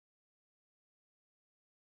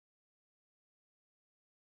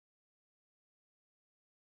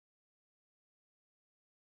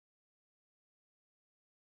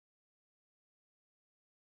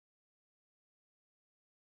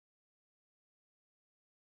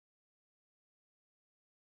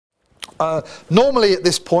Normally at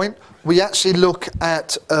this point, we actually look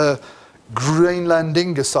at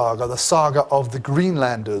Greenlandinga saga, the saga of the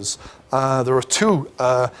Greenlanders. There are two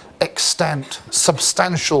extant,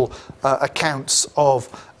 substantial accounts of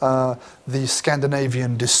the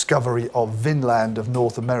Scandinavian discovery of Vinland of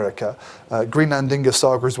North America. Greenlandinga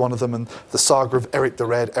saga is one of them, and the saga of Eric the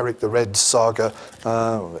Red's saga,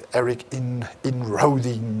 Eric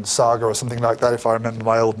Inrodin saga, or something like that, if I remember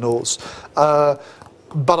my old Norse.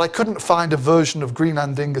 But I couldn't find a version of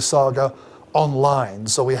Greenlandinga saga online,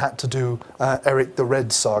 so we had to do Eric the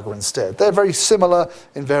Red saga instead. They're very similar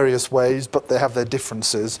in various ways, but they have their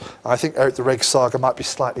differences. I think Eric the Red saga might be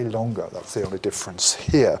slightly longer. That's the only difference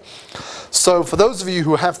here. So for those of you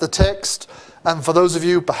who have the text, and for those of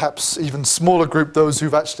you, perhaps even smaller group, those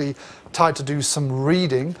who've actually tried to do some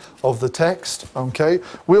reading of the text, okay,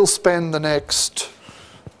 we'll spend the next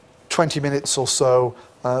 20 minutes or so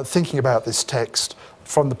thinking about this text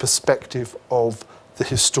from the perspective of the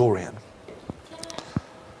historian.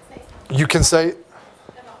 You can say.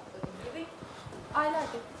 I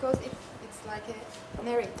like it because it's like a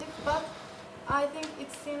narrative, but I think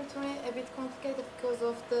it seemed to me a bit complicated because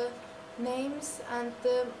of the names and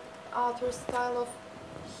the author's style of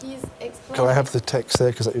his explaining. Can I have the text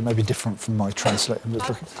there, because it may be different from my translation? I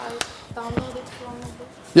downloaded from the book.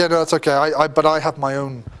 Yeah, no, that's okay. But I have my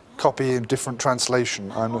own copy in different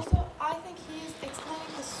translation. And also, I think he is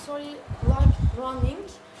explaining the story like running,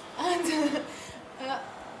 and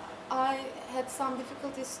I had some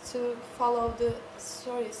difficulties to follow the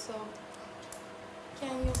story. So,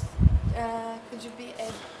 could you be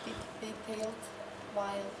a bit detailed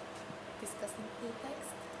while discussing the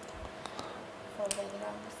text for better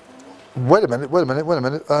understanding? Wait a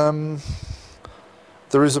minute.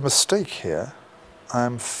 There is a mistake here.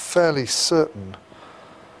 I'm fairly certain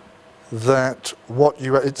that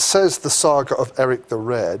it says the saga of Eric the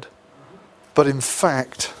Red, but in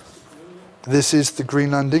fact, this is the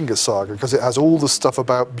Greenlandinga saga, because it has all the stuff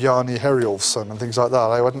about Bjarni Herjolfsson and things like that.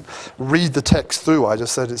 I wouldn't read the text through, I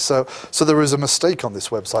just said it. So there is a mistake on this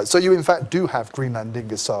website. So you in fact do have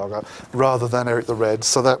Greenlandinga saga rather than Eric the Red.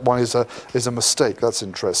 So that one is a mistake. That's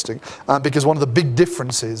interesting. Because one of the big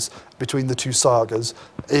differences between the two sagas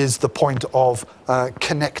is the point of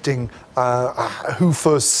connecting who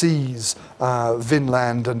first sees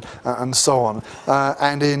Vinland and so on.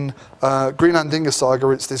 And in Greenlandinga saga,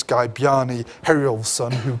 it's this guy Bjarni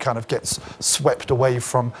Herjolfsson who kind of gets swept away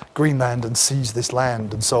from Greenland and sees this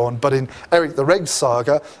land and so on. But in Eric the Red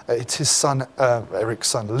saga, it's his son, Eric's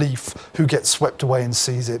son Leif, who gets swept away and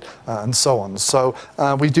sees it and so on. So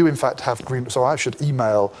we do in fact have so I should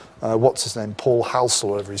email what's his name, Paul Halsall,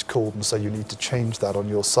 or whatever he's called, and say you need to change that on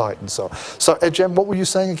your site and so on. So Jem, what were you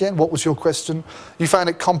saying again? What was your question? You found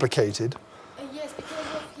it complicated? Yes, because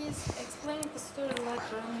of his explaining the story like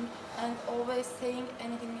running and always saying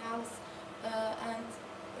anything else and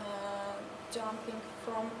jumping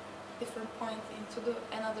from different point into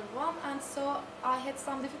another one, and so I had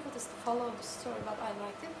some difficulties to follow the story, but I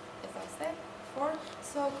liked it, as I said before.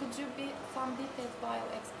 So could you be some details while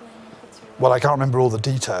explaining the material? Well, I can't remember all the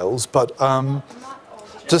details, but not all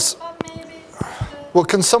the just. but maybe. Well,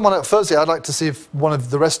 can someone, firstly, I'd like to see if one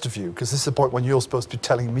of the rest of you, because this is the point when you're supposed to be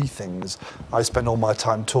telling me things, I spend all my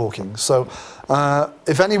time talking. So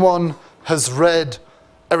if anyone has read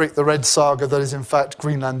Eric the Red saga that is in fact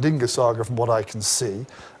Greenlandinga saga from what I can see,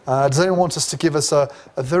 does anyone want us to give us a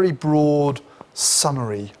very broad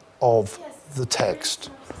summary of the text?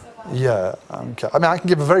 Yeah, okay. I mean, I can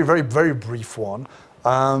give a very, very, very brief one,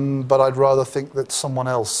 but I'd rather think that someone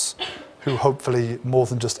else who hopefully more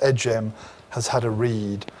than just Edgem has had a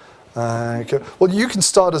read. Okay. Well, you can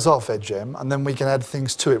start us off, Edgem, and then we can add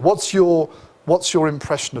things to it. What's your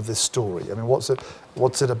impression of this story? I mean, what's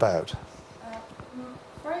it about?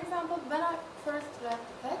 For example, when I first read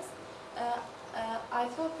the text, I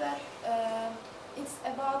thought that it's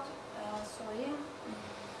about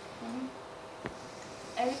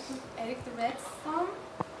Eric the Red's son,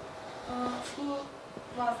 who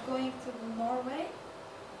was going to Norway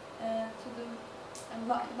to do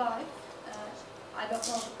life. I don't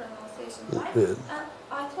know the pronunciation right. Yeah. And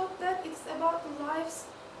I thought that it's about the lives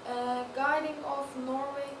guiding of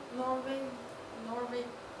Norway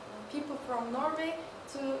people from Norway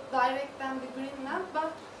to direct them to Greenland.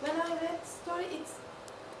 But when I read the story, it's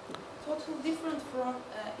totally different from.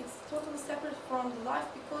 It's totally separate from the life,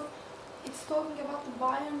 because it's talking about the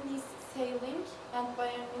Bjarni's sailing and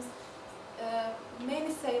Bjarni's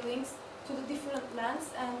many sailings to the different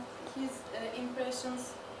lands, and his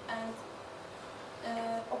impressions and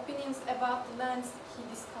opinions about the lands he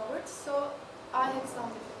discovered. So I had some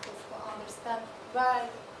difficulty to understand why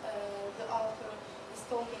the author is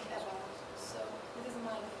talking about It is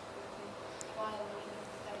my difficulty while reading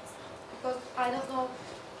the text because I don't know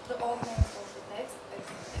the old names of the text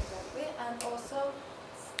exactly, and also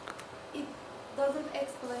it doesn't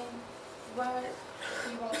explain where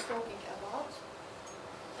he was talking about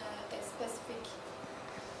a specific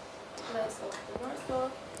place of the world.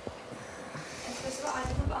 So especially I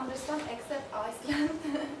didn't understand except Iceland.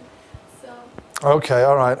 So. Okay,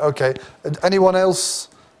 all right, okay. Anyone else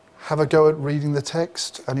have a go at reading the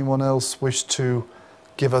text? Anyone else wish to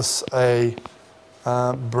give us a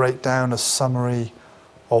breakdown, a summary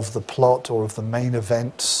of the plot or of the main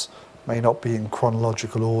events? May not be in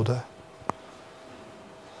chronological order.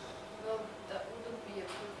 Well, that wouldn't be a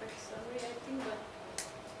perfect summary, I think, but,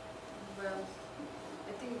 well,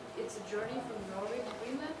 I think it's a journey from Norway to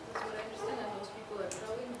Greenland, that's what I understand, and those people are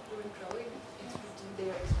traveling, it's written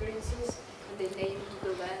their experiences, and they name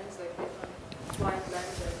the lands, like they found blind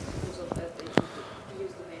lands, and because of that they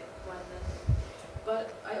use the name blind land. But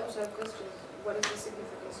I also have questions. What is the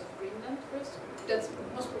significance of Greenland first? That's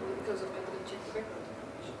most probably because of I didn't check the background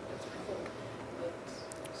information, that's before. But,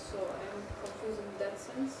 so I'm confused in that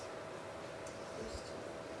sense. First.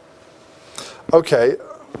 Okay,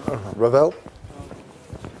 Ravel?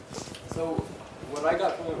 So what I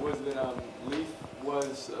got from it was that Leif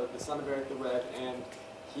was the son of Eric the Red, and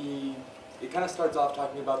it kind of starts off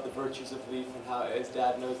talking about the virtues of Leif and how his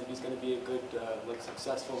dad knows that he's going to be a good, like,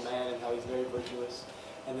 successful man, and how he's very virtuous.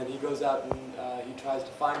 And then he goes out and he tries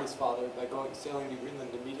to find his father by sailing to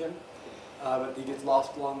Greenland to meet him. But he gets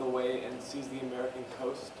lost along the way and sees the American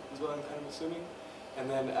coast, is what I'm kind of assuming. And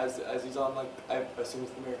then as he's on, like, I assume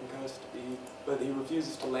it's the American coast, but he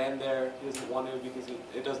refuses to land there. He doesn't want to because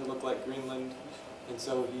it doesn't look like Greenland. And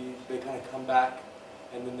so they kind of come back,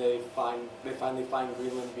 and then they finally find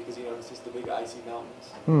Greenland because he notices the big icy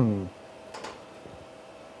mountains.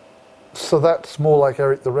 So that's more like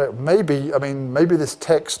Eric the Red. Maybe this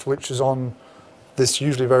text, which is on this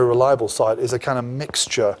usually very reliable site, is a kind of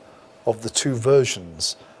mixture of the two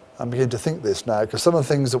versions. I'm beginning to think this now, because some of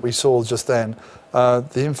the things that we saw just then,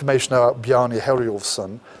 the information about Bjarni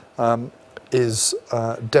Herjolfsson is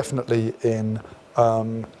definitely in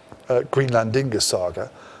Greenlandinga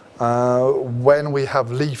saga. When we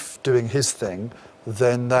have Leif doing his thing,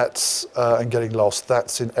 then that's, and getting lost,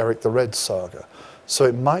 that's in Eric the Red saga. So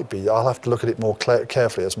it might be, I'll have to look at it more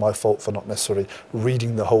carefully. It's my fault for not necessarily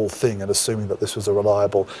reading the whole thing and assuming that this was a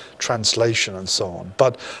reliable translation and so on.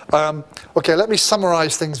 But, okay, let me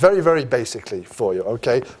summarize things very, very basically for you,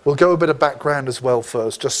 okay? We'll go a bit of background as well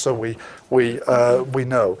first, just so we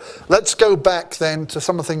know. Let's go back then to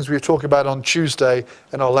some of the things we were talking about on Tuesday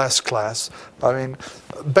in our last class. I mean,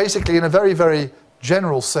 basically in a very, very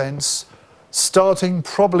general sense, starting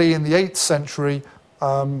probably in the 8th century,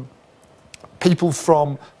 people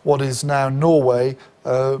from what is now Norway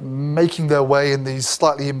making their way in these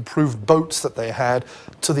slightly improved boats that they had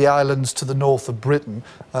to the islands to the north of Britain,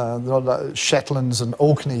 Shetlands and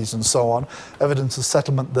Orkneys and so on, evidence of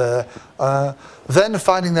settlement there. Then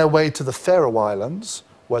finding their way to the Faroe Islands,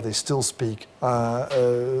 where they still speak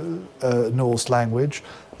Norse language.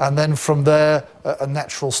 And then from there, a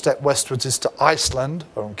natural step westwards is to Iceland,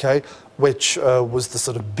 okay, which was the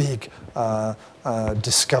sort of big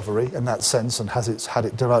discovery in that sense, and had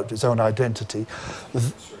it developed its own identity.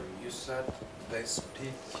 Sorry, you said they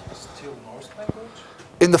speak still Norse language?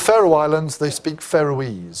 In the Faroe Islands, they speak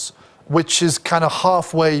Faroese, which is kind of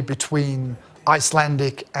halfway between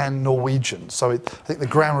Icelandic and Norwegian. So I think the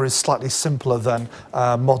grammar is slightly simpler than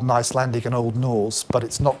modern Icelandic and Old Norse, but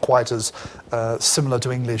it's not quite as similar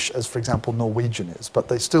to English as, for example, Norwegian is. But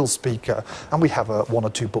they still speak, and we have 1 or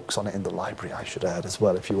 2 books on it in the library, I should add, as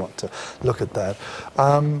well, if you want to look at that.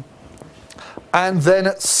 And then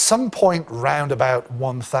at some point round about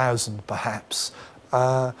 1000, perhaps,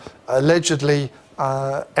 allegedly,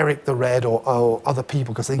 Eric the Red or other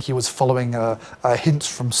people, because I think he was following hints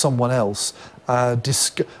from someone else,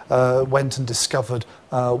 went and discovered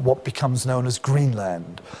what becomes known as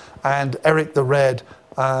Greenland. And Eric the Red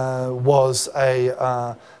was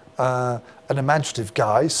an imaginative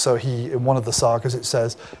guy, so in one of the sagas it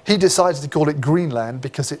says, he decided to call it Greenland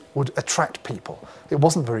because it would attract people. It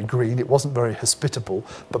wasn't very green, it wasn't very hospitable,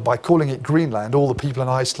 but by calling it Greenland, all the people in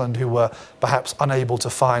Iceland who were perhaps unable to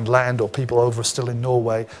find land, or people over still in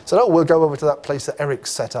Norway, said, oh, we'll go over to that place that Eric's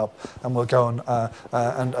set up, and we'll go and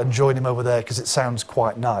join him over there because it sounds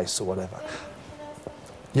quite nice, or whatever.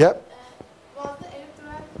 Yep. Was the Eric the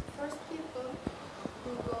Red first people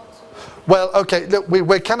who go to... Well, okay, look,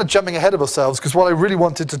 we're kind of jumping ahead of ourselves, because what I really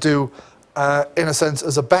wanted to do, in a sense,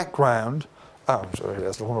 as a background, I'm sorry,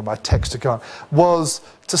 that's one of my text again, was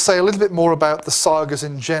to say a little bit more about the sagas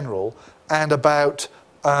in general, and about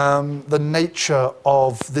the nature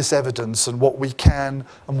of this evidence and what we can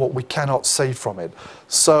and what we cannot say from it.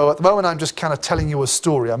 So at the moment I'm just kind of telling you a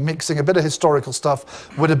story. I'm mixing a bit of historical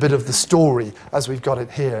stuff with a bit of the story as we've got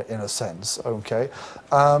it here in a sense, okay?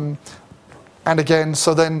 And again,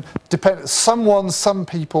 so then some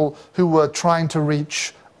people who were trying to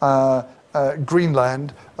reach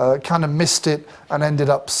Greenland kind of missed it and ended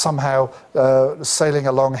up somehow sailing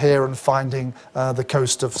along here and finding the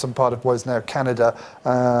coast of some part of what is now Canada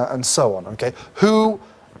and so on. Okay, who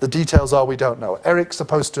the details are we don't know. Eric's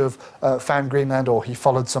supposed to have found Greenland, or he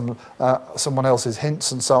followed someone else's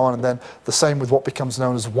hints and so on, and then the same with what becomes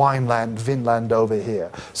known as Wineland, Vinland over here.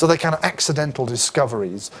 So they're kind of accidental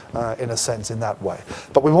discoveries in a sense in that way.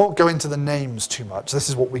 But we won't go into the names too much. This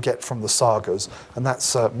is what we get from the sagas, and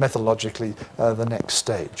that's methodologically the next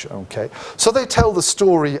stage. Okay, so they tell the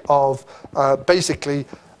story of basically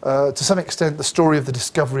to some extent the story of the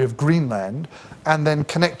discovery of Greenland, and then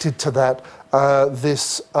connected to that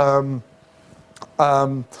this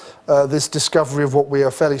discovery of what we are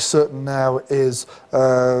fairly certain now is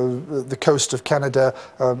the coast of Canada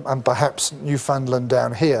and perhaps Newfoundland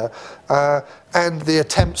down here, and the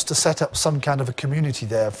attempts to set up some kind of a community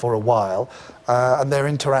there for a while, and their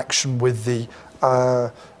interaction with the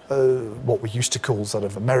what we used to call sort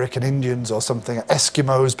of American Indians or something.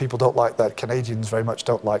 Eskimos, people don't like that. Canadians very much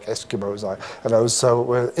don't like Eskimos, I know.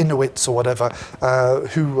 So Inuits or whatever,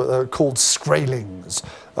 who were called Skraelings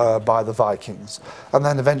by the Vikings. And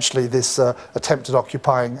then eventually this attempt at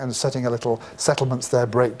occupying and setting a little settlements there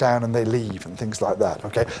break down and they leave and things like that,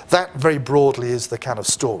 okay? That very broadly is the kind of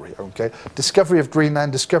story, okay? Discovery of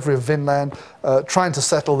Greenland, discovery of Vinland, trying to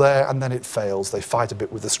settle there, and then it fails. They fight a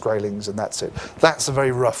bit with the Skraelings and that's it. That's a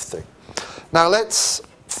very rough thing. Now let's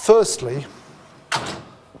firstly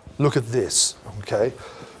look at this, okay?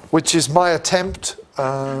 Which is my attempt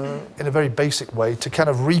in a very basic way to kind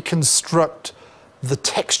of reconstruct the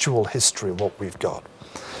textual history of what we've got.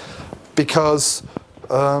 Because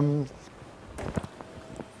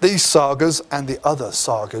these sagas and the other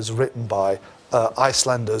sagas written by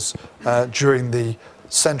Icelanders during the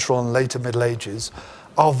Central and later Middle Ages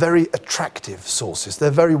are very attractive sources.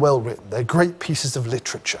 They're very well written. They're great pieces of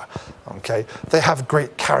literature, okay? They have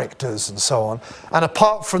great characters and so on. And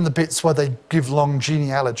apart from the bits where they give long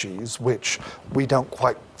genealogies, which we don't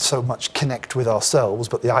quite so much connect with ourselves,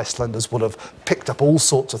 but the Icelanders would have picked up all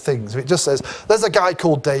sorts of things. It just says, there's a guy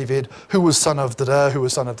called David who was son of da-da, who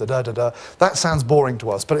was son of da-da-da-da. That sounds boring to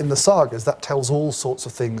us, but in the sagas, that tells all sorts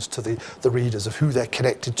of things to the readers of who they're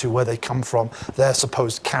connected to, where they come from, their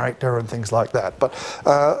supposed character and things like that. But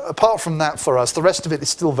apart from that for us, the rest of it is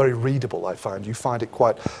still very readable, I find. You find it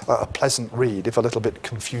quite a pleasant read, if a little bit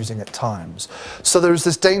confusing at times. So there's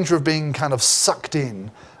this danger of being kind of sucked in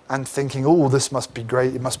and thinking, oh, this must be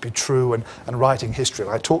great, it must be true, and writing history.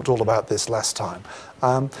 And I talked all about this last time.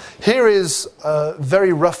 Here is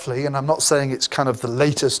very roughly, and I'm not saying it's kind of the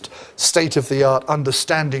latest state-of-the-art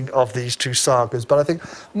understanding of these two sagas, but I think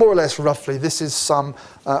more or less roughly this is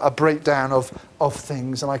a breakdown of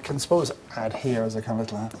things, and I can suppose add here as a kind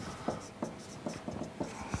of little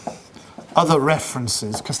other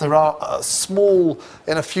references, because there are small,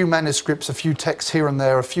 in a few manuscripts, a few texts here and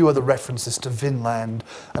there, a few other references to Vinland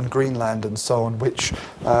and Greenland and so on, which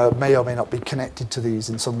may or may not be connected to these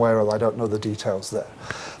in some way or other. I don't know the details there.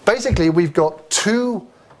 Basically, we've got two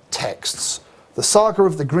texts, the Saga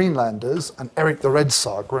of the Greenlanders and Eric the Red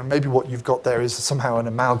Saga, and maybe what you've got there is somehow an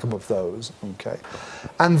amalgam of those, okay?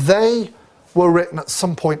 And they were written at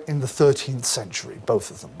some point in the 13th century,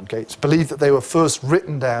 both of them. Okay? It's believed that they were first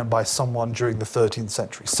written down by someone during the 13th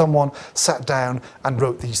century. Someone sat down and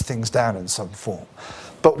wrote these things down in some form.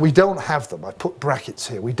 But we don't have them. I put brackets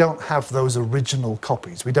here. We don't have those original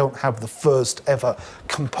copies. We don't have the first ever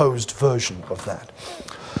composed version of that.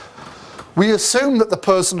 We assume that the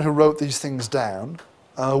person who wrote these things down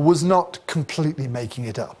was not completely making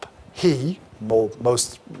it up. He,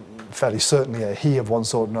 most fairly certainly a he of one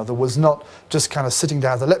sort or another, was not just kind of sitting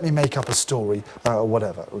down there, let me make up a story or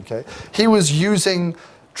whatever, okay? He was using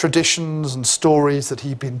traditions and stories that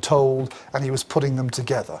he'd been told, and he was putting them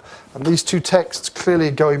together. And these two texts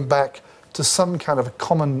clearly going back to some kind of a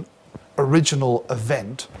common original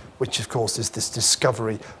event, which of course is this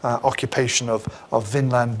discovery, occupation of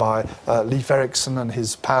Vinland by Leif Erikson and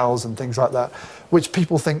his pals and things like that, which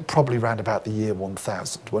people think probably around about the year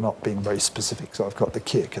 1000. We're not being very specific, so I've got the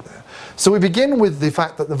kirke there. So we begin with the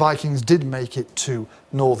fact that the Vikings did make it to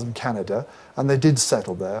northern Canada, and they did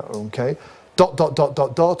settle there, okay?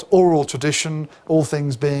 oral tradition, all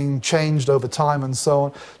things being changed over time and so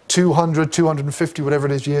on. 200, 250, whatever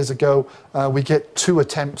it is years ago, we get 2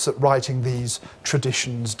 attempts at writing these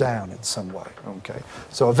traditions down in some way. Okay,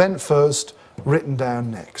 so event first, written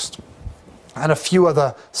down next. And a few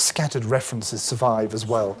other scattered references survive as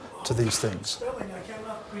well to these things. Spelling, I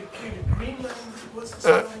cannot repeat it. Greenland, what's the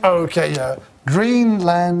spelling? Okay, yeah.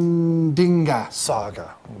 Greenlandinga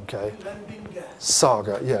saga. Okay. Greenlandinga.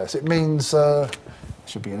 Saga, yes. It means,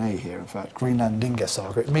 should be an A here, in fact. Greenlandinga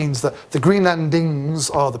saga. It means that the Greenlandings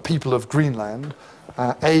are the people of Greenland.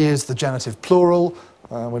 A is the genitive plural.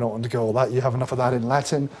 We don't want to go all that. You have enough of that in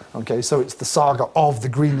Latin. Okay, so it's the saga of the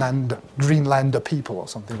Greenlander people or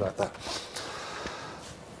something like that.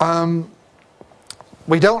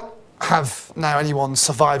 We don't have now anyone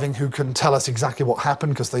surviving who can tell us exactly what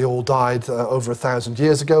happened because they all died over 1,000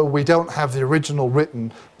 years ago. We don't have the original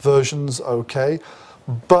written versions, okay,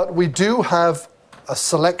 but we do have a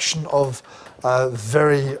selection of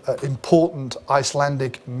very important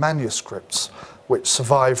Icelandic manuscripts which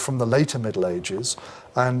survive from the later Middle Ages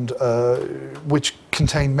and which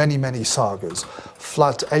contain many, many sagas.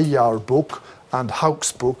 Flat Eyjar book and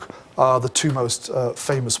Hauks book are the 2 most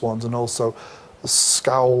famous ones, and also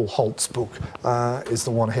Skálholt's book is the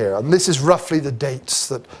one here. And this is roughly the dates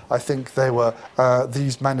that I think they were,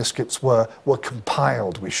 these manuscripts were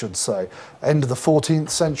compiled, we should say. End of the 14th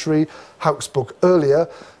century, Hauks book early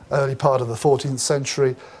part of the 14th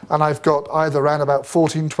century, and I've got either around about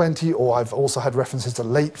 1420, or I've also had references to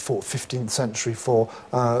late 15th century for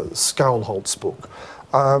Skálholt's book.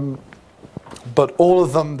 But all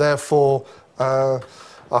of them, therefore,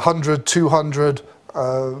 100, 200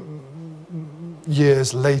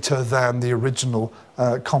 years later than the original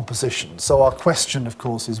composition. So our question, of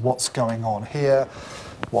course, is what's going on here,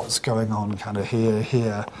 what's going on kind of here,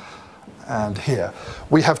 here, and here.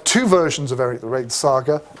 We have 2 versions of Eric the Red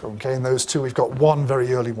saga. Okay, in those 2 we've got one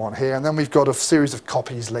very early one here, and then we've got a series of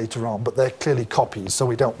copies later on, but they're clearly copies, so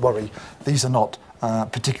we don't worry. These are not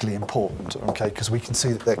particularly important, okay, because we can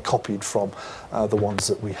see that they're copied from the ones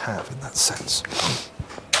that we have in that sense.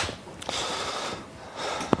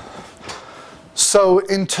 So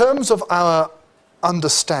in terms of our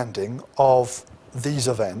understanding of these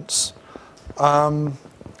events,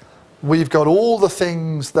 we've got all the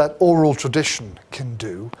things that oral tradition can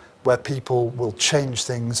do, where people will change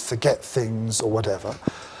things, forget things, or whatever.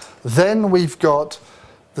 Then we've got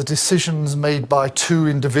the decisions made by 2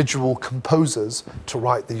 individual composers to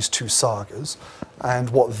write these 2 sagas, and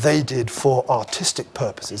what they did for artistic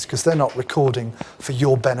purposes, because they're not recording for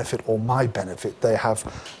your benefit or my benefit. They have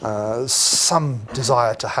some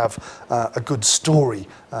desire to have a good story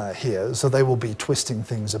here, so they will be twisting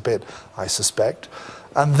things a bit, I suspect.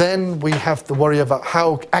 And then we have to worry about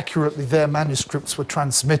how accurately their manuscripts were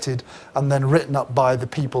transmitted and then written up by the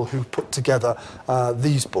people who put together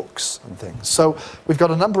these books and things. So we've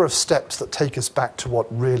got a number of steps that take us back to what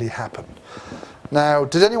really happened. Now,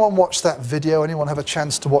 did anyone watch that video? Anyone have a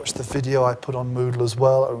chance to watch the video I put on Moodle as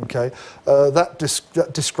well? Okay, that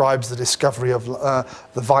describes the discovery of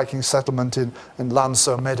the Viking settlement in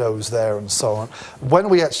Lanso Meadows there and so on. When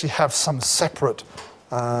we actually have some separate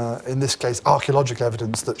in this case, archaeological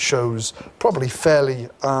evidence that shows probably fairly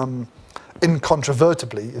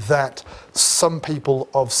incontrovertibly that some people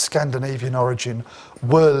of Scandinavian origin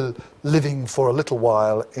were living for a little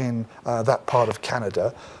while in that part of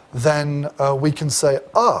Canada, then we can say,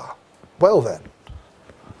 well then,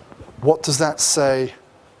 what does that say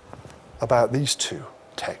about these 2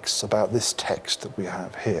 texts, about this text that we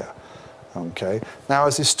have here? Okay. Now,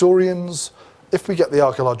 as historians, if we get the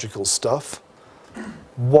archaeological stuff,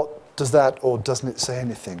 what does that or doesn't it say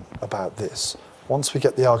anything about this? Once we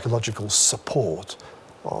get the archaeological support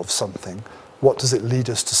of something, what does it lead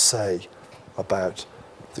us to say about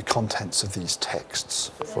the contents of these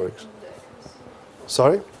texts?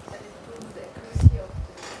 Sorry?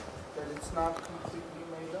 That it's not completely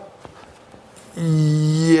made up.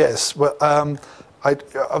 Yes. Well,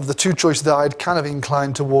 of the 2 choices that I'd kind of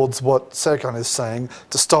inclined towards what Serkan is saying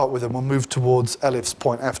to start with, and we'll move towards Elif's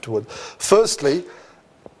point afterward. Firstly,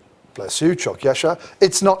 bless you, Chok Yasha,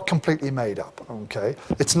 it's not completely made up, okay?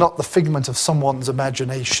 It's not the figment of someone's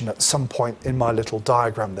imagination at some point in my little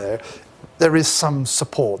diagram there. There is some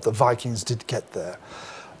support. The Vikings did get there.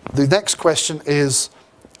 The next question is,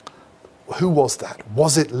 who was that?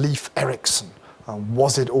 Was it Leif Erikson?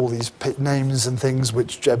 Was it all these names and things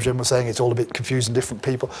which Jebjem was saying, it's all a bit confusing, different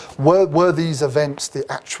people? Were these events the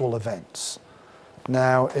actual events?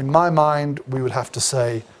 Now, in my mind, we would have to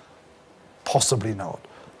say possibly not.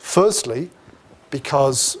 Firstly,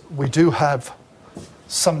 because we do have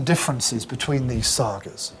some differences between these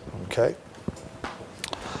sagas, okay?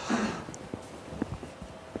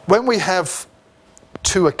 when we have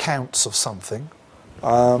two accounts of something,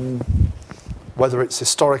 whether it's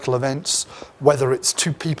historical events, whether it's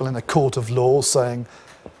two people in a court of law saying,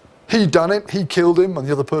 he done it, he killed him, and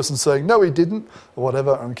the other person saying, no, he didn't, or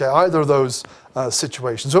whatever, okay, either of those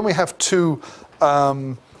situations. When we have two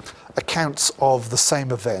accounts of the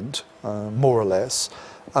same event, more or less,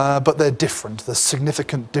 but they're different, there's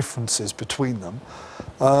significant differences between them,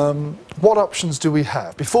 what options do we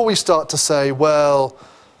have? Before we start to say, well,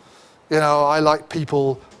 you know, I like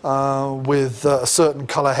people with a certain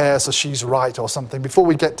colour hair, so she's right or something. Before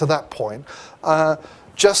we get to that point,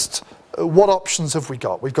 what options have we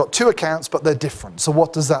got? We've got two accounts, but they're different. So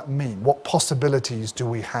what does that mean? What possibilities do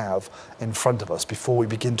we have in front of us before we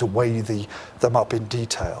begin to weigh them up in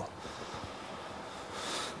detail?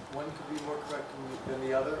 One could be more correct than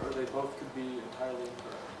the other, or they both could be entirely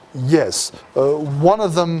incorrect? Yes. One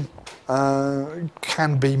of them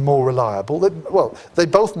can be more reliable. They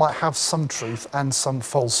both might have some truth and some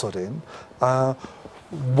falsehood in.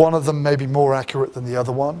 One of them may be more accurate than the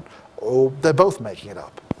other one, or they're both making it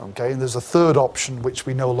up. Okay, and there's a third option which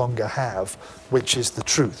we no longer have, which is the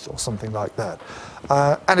truth or something like that.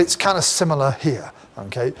 And it's kind of similar here.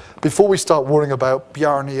 Okay, before we start worrying about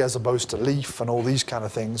Bjarni as opposed to Leif and all these kind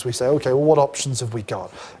of things, we say, okay, well, what options have we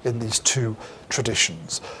got in these two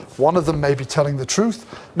traditions? One of them may be telling the truth.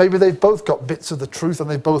 Maybe they've both got bits of the truth and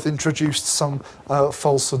they've both introduced some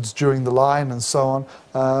falsehoods during the line and so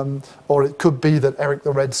on. Or it could be that Eric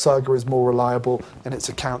the Red saga is more reliable in its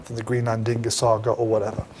account than the Greenlandinga saga or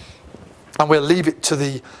whatever. And we'll leave it to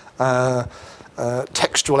the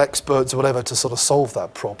textual experts or whatever to sort of solve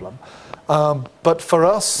that problem. But for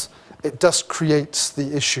us, it just creates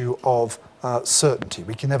the issue of certainty.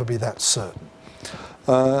 We can never be that certain.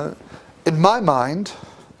 In my mind,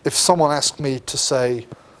 if someone asked me to say,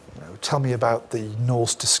 you know, tell me about the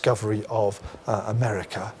Norse discovery of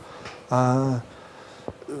America, I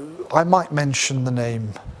might mention the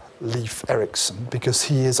name Leif Erikson because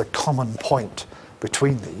he is a common point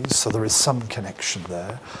between these, so there is some connection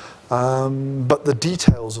there. But the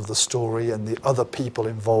details of the story and the other people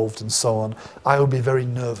involved and so on, I would be very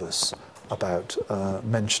nervous about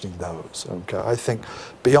mentioning those. Okay, I think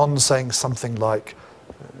beyond saying something like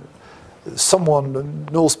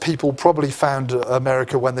Norse people probably found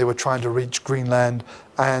America when they were trying to reach Greenland,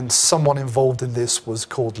 and someone involved in this was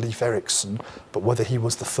called Leif Erikson, but whether he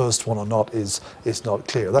was the first one or not is not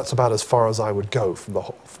clear. That's about as far as I would go from the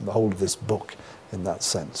whole of this book in that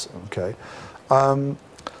sense. Okay.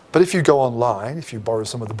 But if you go online, if you borrow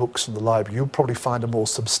some of the books from the library, you'll probably find a more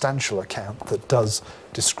substantial account that does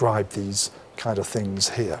describe these kind of things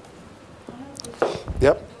here.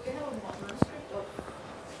 Yep. Do we have a manuscript of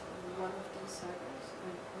one of these sagas?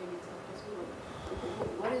 Maybe it's not possible.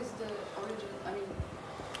 What is the origin? I mean,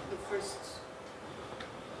 the first.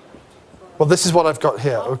 Well, this is what I've got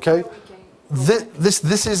here. Okay. This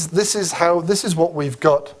is what we've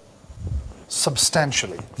got.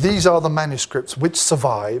 Substantially. These are the manuscripts which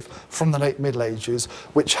survive from the late Middle Ages,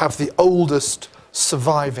 which have the oldest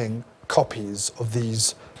surviving copies of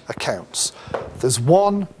these accounts. There's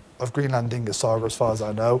one of Greenlandinga saga as far as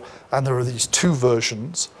I know, and there are these two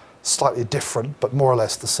versions, slightly different but more or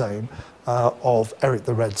less the same, of Eric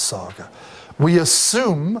the Red saga. We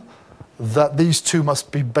assume that these two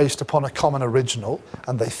must be based upon a common original,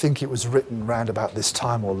 and they think it was written round about this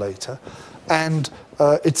time or later. And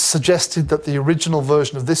it's suggested that the original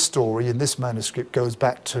version of this story in this manuscript goes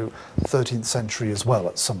back to 13th century as well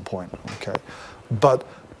at some point. Okay, but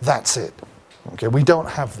that's it. Okay, we don't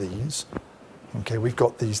have these. Okay, we've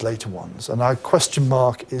got these later ones, and our question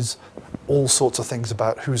mark is all sorts of things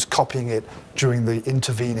about who's copying it during the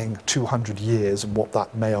intervening 200 years and what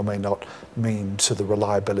that may or may not mean to the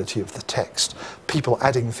reliability of the text. People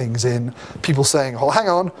adding things in, people saying, oh, hang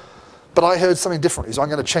on, but I heard something differently, so I'm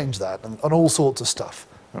going to change that, and all sorts of stuff,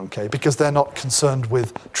 okay? Because they're not concerned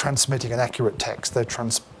with transmitting an accurate text, they're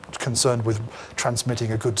concerned with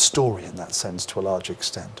transmitting a good story in that sense to a large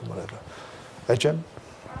extent, or whatever. Jem?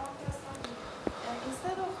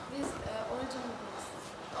 Instead of these original books,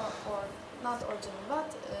 or not original,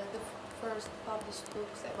 but the first published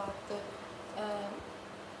books about the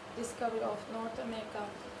discovery of North America,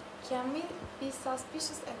 can we be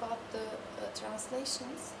suspicious about the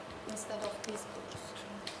translations instead of these books?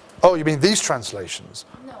 Oh, you mean these translations?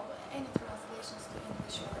 No, any translations to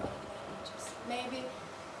English or other languages. Maybe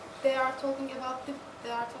they are talking about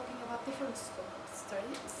different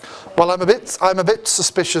histories. Well, I'm a bit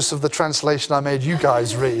suspicious of the translation I made you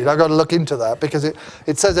guys read. I've got to look into that because it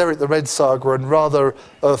says Eric the Red Saga, and rather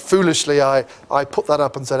foolishly I put that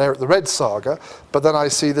up and said Eric the Red Saga, but then I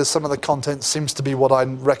see there's some of the content seems to be what I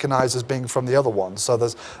recognise as being from the other one, so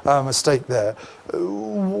there's a mistake there.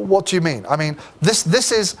 What do you mean? I mean,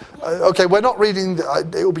 this is okay. We're not reading.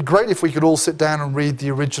 It would be great if we could all sit down and read the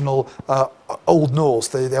original Old Norse,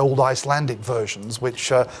 the old Icelandic versions,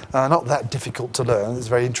 which are not that difficult to learn. It's a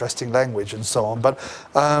very interesting language and so on. But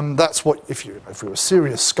that's what, if we were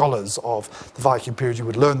serious scholars of the Viking period, you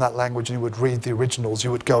would learn that language and you would read the originals.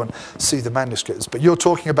 You would go and see the manuscripts. But you're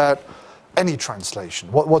talking about any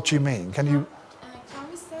translation. What do you mean? Can you?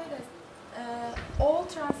 Can we say that all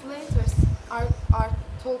translators are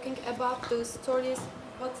talking about the stories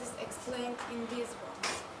what is explained in these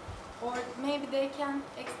ones, or maybe they can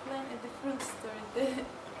explain a different story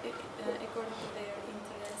according to their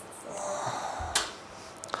interests or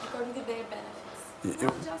according to their benefits.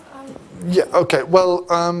 Not just Yeah. Okay. Well,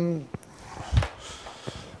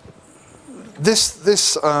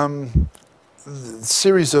 this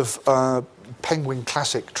series of Penguin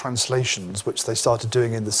Classic translations, which they started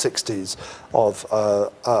doing in the 60s of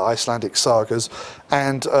Icelandic sagas,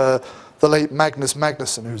 and the late Magnus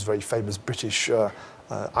Magnusson, who's a very famous British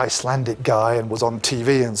Icelandic guy and was on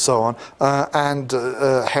TV and so on, and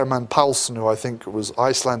Herman Paulsson, who I think was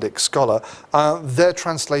Icelandic scholar, their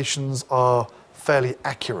translations are fairly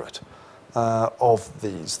accurate. Of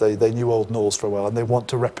these. They knew Old Norse very well and they want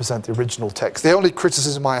to represent the original text. The only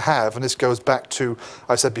criticism I have, and this goes back to,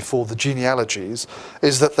 I said before, the genealogies,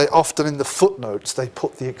 is that they often in the footnotes they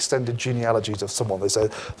put the extended genealogies of someone. They say,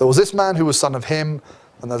 there was this man who was son of him,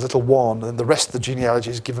 and there's little one, and the rest of the genealogy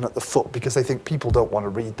is given at the foot because they think people don't want to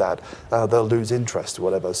read that. They'll lose interest or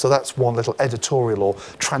whatever. So that's one little editorial or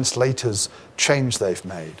translator's change they've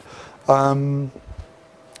made.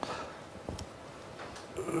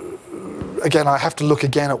 Again, I have to look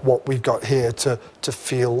again at what we've got here to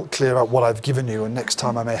feel clear about what I've given you, and next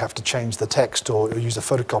time I may have to change the text or use a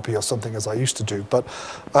photocopy or something as I used to do. But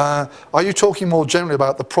are you talking more generally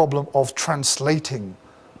about the problem of translating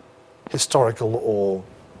historical or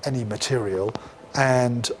any material,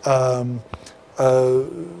 and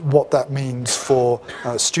what that means for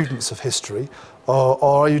students of history? Or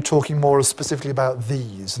are you talking more specifically about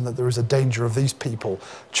these, and that there is a danger of these people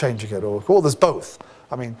changing it? Or there's both.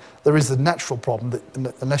 I mean, there is the natural problem that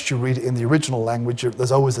unless you read it in the original language,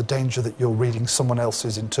 there's always a danger that you're reading someone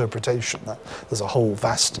else's interpretation. There's a whole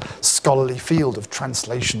vast scholarly field of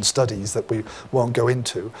translation studies that we won't go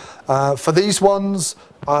into. For these ones,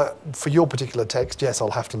 for your particular text, yes,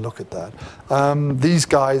 I'll have to look at that. These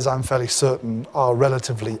guys, I'm fairly certain, are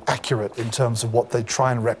relatively accurate in terms of what they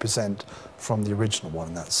try and represent from the original one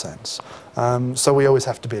in that sense. So we always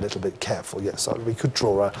have to be a little bit careful. Yes, we could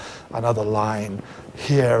draw another line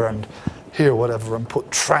here and here, whatever, and put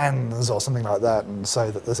trans or something like that and say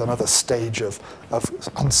that there's another stage of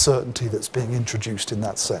uncertainty that's being introduced in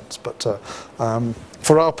that sense. But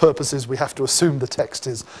for our purposes, we have to assume the text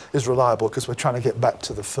is reliable because we're trying to get back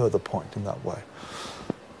to the further point in that way.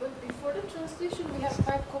 But before the translation, we have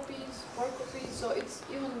 5 copies, 4 copies, so it's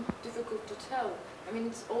even difficult to tell. I mean,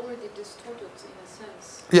 it's already distorted in a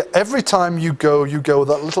sense. Yeah, every time you go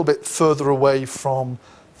that little bit further away from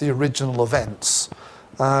the original events.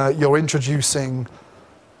 You're introducing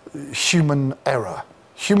human error.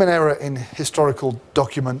 Human error in historical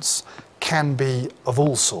documents can be of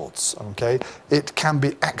all sorts, okay? It can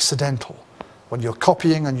be accidental. When you're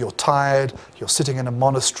copying and you're tired, you're sitting in a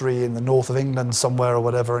monastery in the north of England somewhere or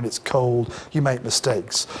whatever, and it's cold, you make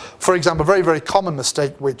mistakes. For example, a very, very common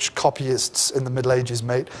mistake which copyists in the Middle Ages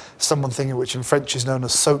made, someone thinking which in French is known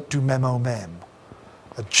as saut du même au même,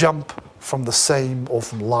 a jump from the same or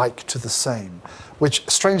from like to the same, which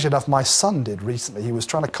strangely enough my son did recently. He was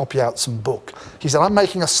trying to copy out some book. He said, I'm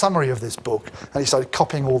making a summary of this book, and he started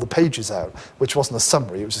copying all the pages out, which wasn't a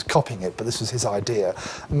summary, he was just copying it, but this was his idea.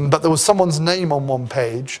 But there was someone's name on one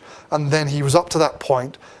page, and then he was up to that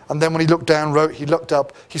point, and then when he looked down, he looked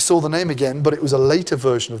up, he saw the name again, but it was a later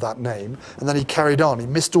version of that name, and then he carried on. He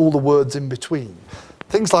missed all the words in between.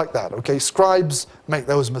 Things like that, okay? Scribes make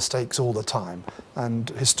those mistakes all the time, and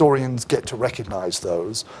historians get to recognize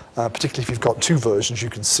those, particularly if you've got 2 versions, you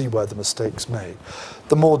can see where the mistake's made.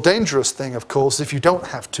 The more dangerous thing, of course, if you don't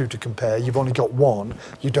have 2 to compare, you've only got 1,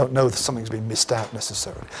 you don't know that something's been missed out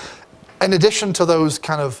necessarily. In addition to those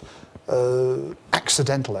kind of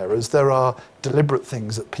accidental errors, there are deliberate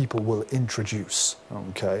things that people will introduce,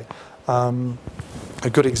 okay? A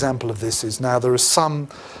good example of this is now there are some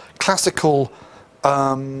classical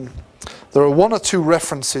there are 1 or 2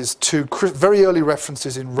 references to very early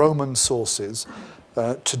references in Roman sources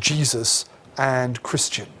to Jesus and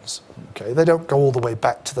Christians. Okay, they don't go all the way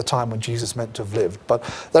back to the time when Jesus meant to have lived, but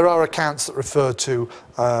there are accounts that refer to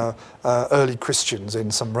early Christians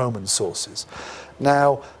in some Roman sources.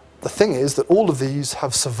 Now, the thing is that all of these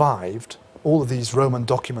have survived. All of these Roman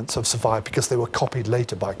documents have survived because they were copied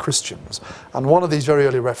later by Christians. And one of these very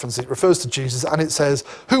early references, it refers to Jesus, and it says,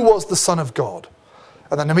 "Who was the Son of God?"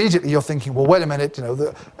 And then immediately you're thinking, well, wait a minute, you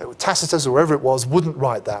know, Tacitus or whoever it was wouldn't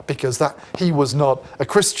write that because he was not a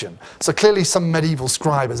Christian. So clearly some medieval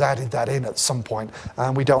scribe has added that in at some point,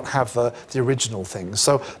 and we don't have the original things.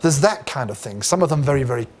 So there's that kind of thing. Some of them very,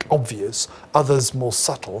 very obvious, others more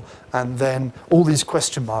subtle, and then all these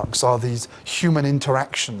question marks are these human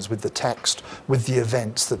interactions with the text, with the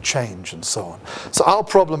events that change and so on. So our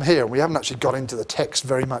problem here, we haven't actually got into the text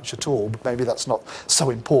very much at all, but maybe that's not so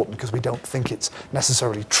important because we don't think it's necessarily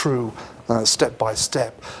true step by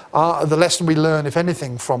step. The lesson we learn, if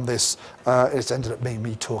anything, from this, it's ended up being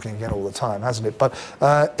me talking again all the time, hasn't it? But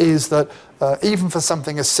is that even for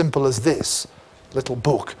something as simple as this little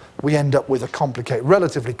book, we end up with a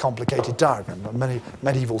relatively complicated diagram. Many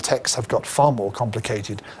medieval texts have got far more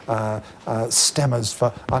complicated stemmers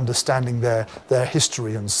for understanding their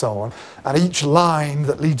history and so on. And each line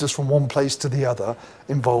that leads us from one place to the other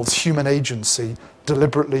involves human agency,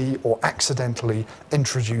 deliberately or accidentally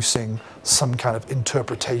introducing some kind of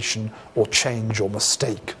interpretation or change or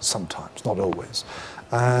mistake sometimes, not always.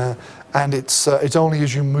 And it's only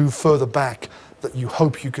as you move further back that you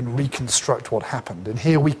hope you can reconstruct what happened. And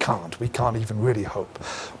here we can't even really hope.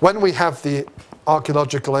 When we have the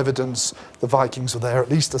archaeological evidence, the Vikings were there, at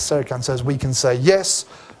least as Serkan says, we can say, yes,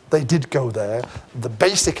 they did go there. The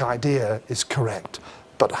basic idea is correct.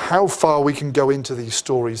 But how far we can go into these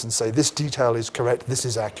stories and say this detail is correct, this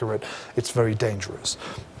is accurate, it's very dangerous.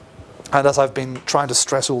 And as I've been trying to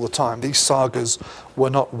stress all the time, these sagas were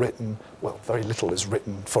not written, well, very little is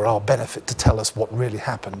written for our benefit to tell us what really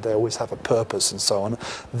happened. They always have a purpose and so on.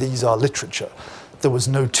 These are literature. There was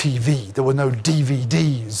no TV, there were no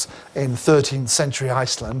DVDs in 13th century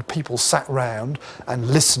Iceland. People sat round and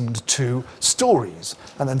listened to stories,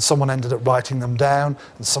 and then someone ended up writing them down,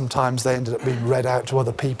 and sometimes they ended up being read out to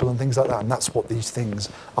other people and things like that, and that's what these things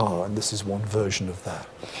are, and this is one version of that.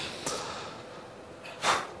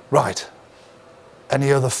 Right.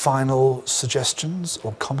 Any other final suggestions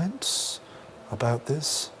or comments about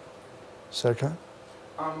this? Serkan?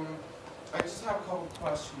 I just have a couple of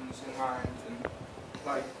questions in mind. And,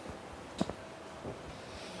 like,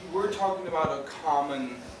 we're talking about a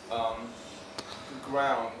common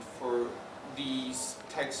ground for these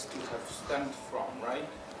texts to have stemmed from, right?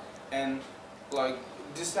 And, like,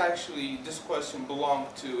 this question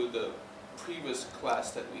belonged to the previous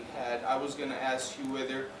class that we had. I was going to ask you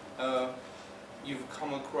whether you've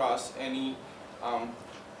come across any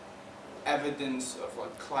evidence of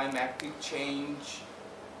like climactic change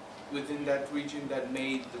within that region that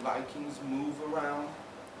made the Vikings move around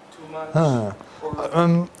too much? Yeah,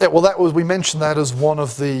 well, we mentioned that as one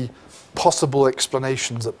of the possible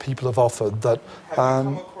explanations that people have offered. That have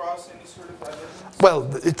you come across any sort of evidence? Well,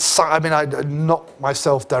 I mean, not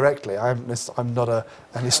myself directly. I'm not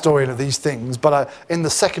an historian of these things, but in the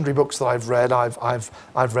secondary books that I've read,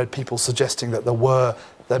 I've read people suggesting that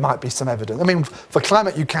there might be some evidence. I mean, for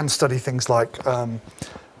climate, you can study things like,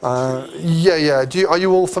 are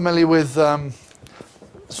you all familiar with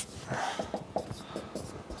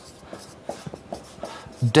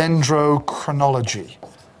dendrochronology?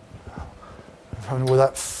 With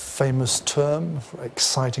that famous term,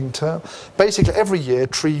 exciting term. Basically, every year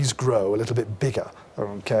trees grow a little bit bigger,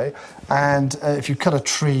 okay? And if you cut a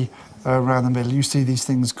tree around the middle, you see these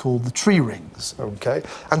things called the tree rings, okay?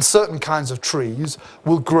 And certain kinds of trees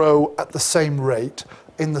will grow at the same rate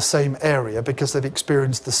in the same area because they've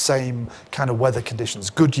experienced the same kind of weather conditions,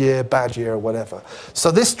 good year, bad year, or whatever.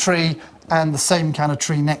 So this tree and the same kind of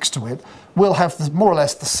tree next to it will have more or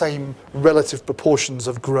less the same relative proportions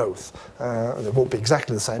of growth. They won't be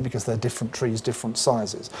exactly the same because they're different trees, different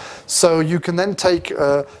sizes. So you can then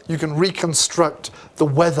you can reconstruct the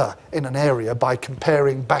weather in an area by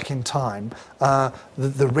comparing back in time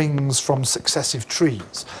the rings from successive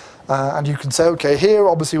trees. And you can say, okay, here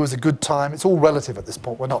obviously was a good time. It's all relative at this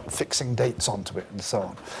point. We're not fixing dates onto it and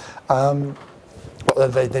so on.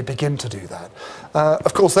 But they begin to do that.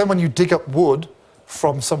 Of course, then when you dig up wood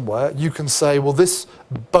from somewhere, you can say, well, this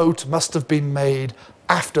boat must have been made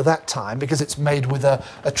after that time because it's made with a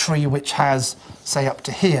tree which has, say, up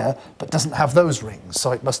to here, but doesn't have those rings.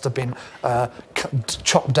 So it must have been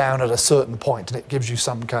chopped down at a certain point, and it gives you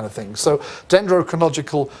some kind of thing. So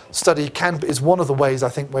dendrochronological study is one of the ways, I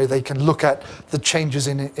think, where they can look at the changes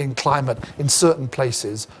in climate in certain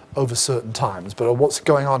places over certain times. But what's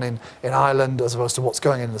going on in Ireland as opposed to what's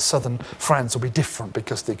going on in the southern France will be different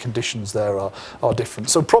because the conditions there are different.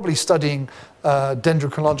 So probably studying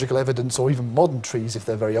dendrochronological evidence, or even modern trees if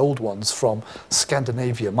they're very old ones from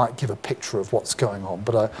Scandinavia, might give a picture of what's going on.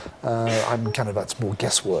 But I'm kind of, that's more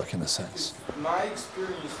guesswork in a sense. My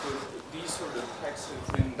experience with these sort of texts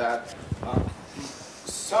has been that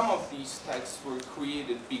some of these texts were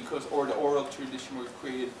created because, or the oral tradition were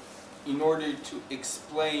created in order to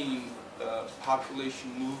explain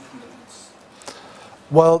population movements.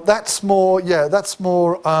 Well, that's more, yeah, that's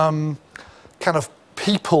more kind of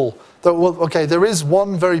people. Well, okay, there is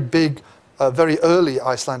one very big, very early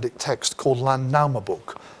Icelandic text called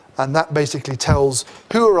Landnámabók, and that basically tells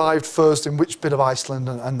who arrived first in which bit of Iceland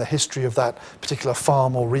and the history of that particular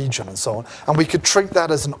farm or region and so on. And we could treat that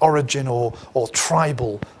as an origin or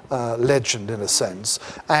tribal legend in a sense.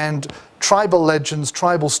 And tribal legends,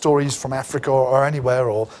 tribal stories from Africa or anywhere,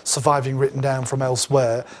 or surviving written down from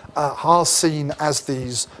elsewhere, are seen as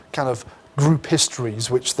these kind of group histories,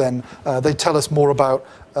 which then they tell us more about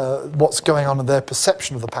what's going on in their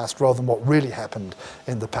perception of the past rather than what really happened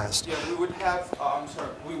in the past. Yeah, we would have,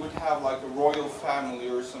 we would have like a royal family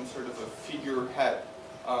or some sort of a figurehead,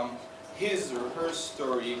 his or her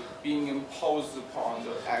story being imposed upon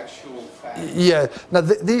the actual family. Yeah, now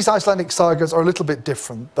these Icelandic sagas are a little bit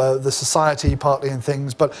different, the society partly and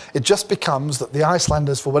things, but it just becomes that the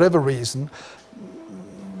Icelanders, for whatever reason,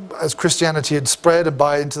 as Christianity had spread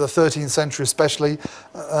into the 13th century especially,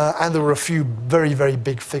 and there were a few very, very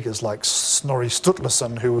big figures like Snorri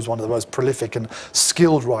Sturluson, who was one of the most prolific and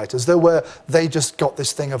skilled writers. They just got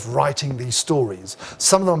this thing of writing these stories.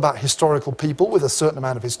 Some of them about historical people with a certain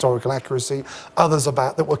amount of historical accuracy, others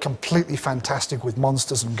that were completely fantastic with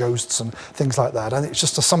monsters and ghosts and things like that. And it's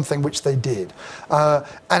just something which they did.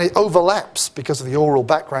 And it overlaps, because of the oral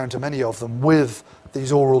background to many of them, with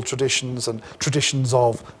these oral traditions and traditions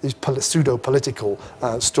of these pseudo-political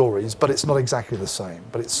stories, but it's not exactly the same,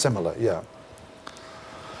 but it's similar, yeah.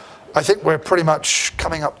 I think we're pretty much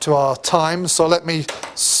coming up to our time, so let me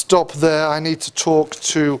stop there. I need to talk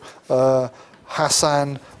to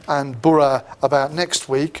Hassan and Bura about next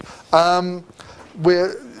week.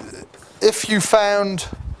 If you found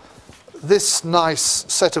this nice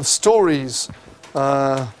set of stories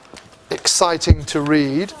exciting to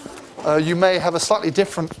read, you may have a slightly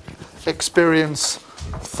different experience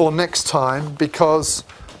for next time, because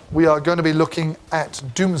we are going to be looking at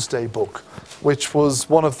Domesday Book, which was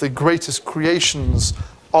one of the greatest creations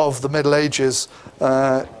of the Middle Ages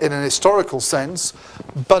in an historical sense,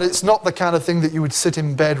 but it's not the kind of thing that you would sit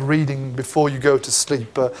in bed reading before you go to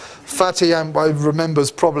sleep. Fatih remembers,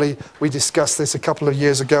 probably we discussed this a couple of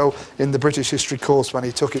years ago in the British history course when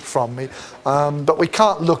he took it from me, but we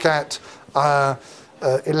can't look at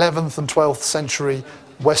 11th and 12th century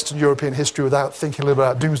Western European history without thinking a little bit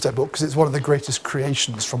about Domesday Book, because it's one of the greatest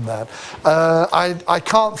creations from that. I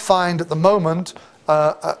can't find at the moment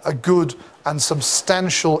a good and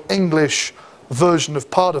substantial English version of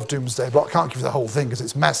part of Domesday Book. I can't give you the whole thing because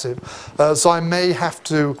it's massive. So I may have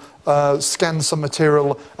to scan some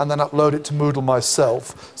material and then upload it to Moodle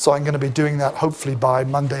myself. So I'm going to be doing that hopefully by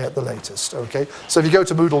Monday at the latest. Okay. So if you go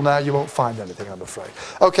to Moodle now, you won't find anything, I'm afraid.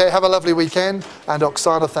 Okay. Have a lovely weekend. And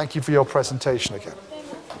Oksana, thank you for your presentation again.